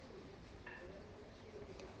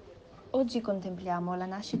Oggi contempliamo la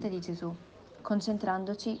nascita di Gesù,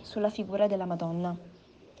 concentrandoci sulla figura della Madonna.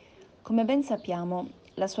 Come ben sappiamo,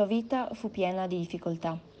 la sua vita fu piena di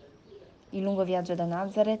difficoltà. Il lungo viaggio da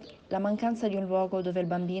Nazareth, la mancanza di un luogo dove il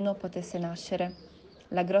bambino potesse nascere,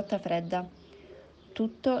 la grotta fredda,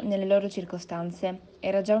 tutto nelle loro circostanze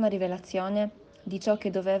era già una rivelazione di ciò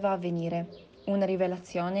che doveva avvenire, una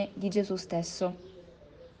rivelazione di Gesù stesso.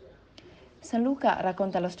 San Luca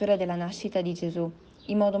racconta la storia della nascita di Gesù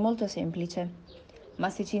in modo molto semplice, ma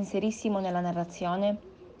se ci inserissimo nella narrazione,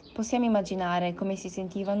 possiamo immaginare come si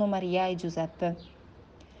sentivano Maria e Giuseppe.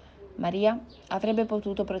 Maria avrebbe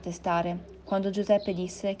potuto protestare quando Giuseppe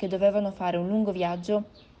disse che dovevano fare un lungo viaggio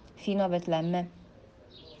fino a Betlemme,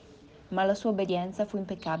 ma la sua obbedienza fu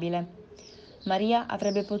impeccabile. Maria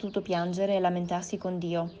avrebbe potuto piangere e lamentarsi con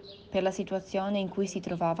Dio per la situazione in cui si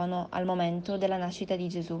trovavano al momento della nascita di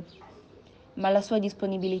Gesù, ma la sua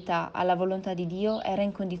disponibilità alla volontà di Dio era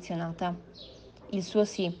incondizionata. Il suo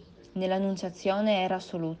sì nell'Annunciazione era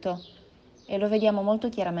assoluto e lo vediamo molto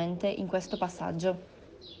chiaramente in questo passaggio.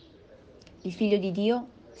 Il Figlio di Dio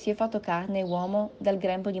si è fatto carne e uomo dal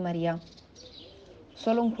grembo di Maria.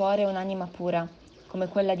 Solo un cuore e un'anima pura, come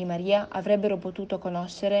quella di Maria, avrebbero potuto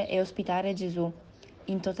conoscere e ospitare Gesù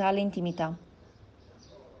in totale intimità.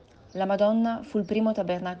 La Madonna fu il primo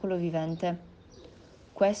tabernacolo vivente.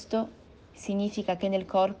 Questo significa che nel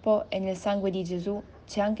corpo e nel sangue di Gesù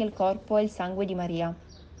c'è anche il corpo e il sangue di Maria.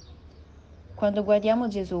 Quando guardiamo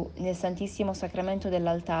Gesù nel Santissimo Sacramento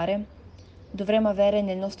dell'altare, dovremo avere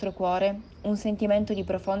nel nostro cuore un sentimento di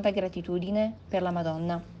profonda gratitudine per la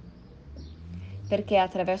Madonna, perché è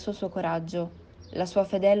attraverso il suo coraggio, la sua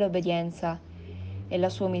fedele obbedienza e la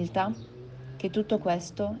sua umiltà che tutto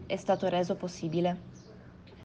questo è stato reso possibile.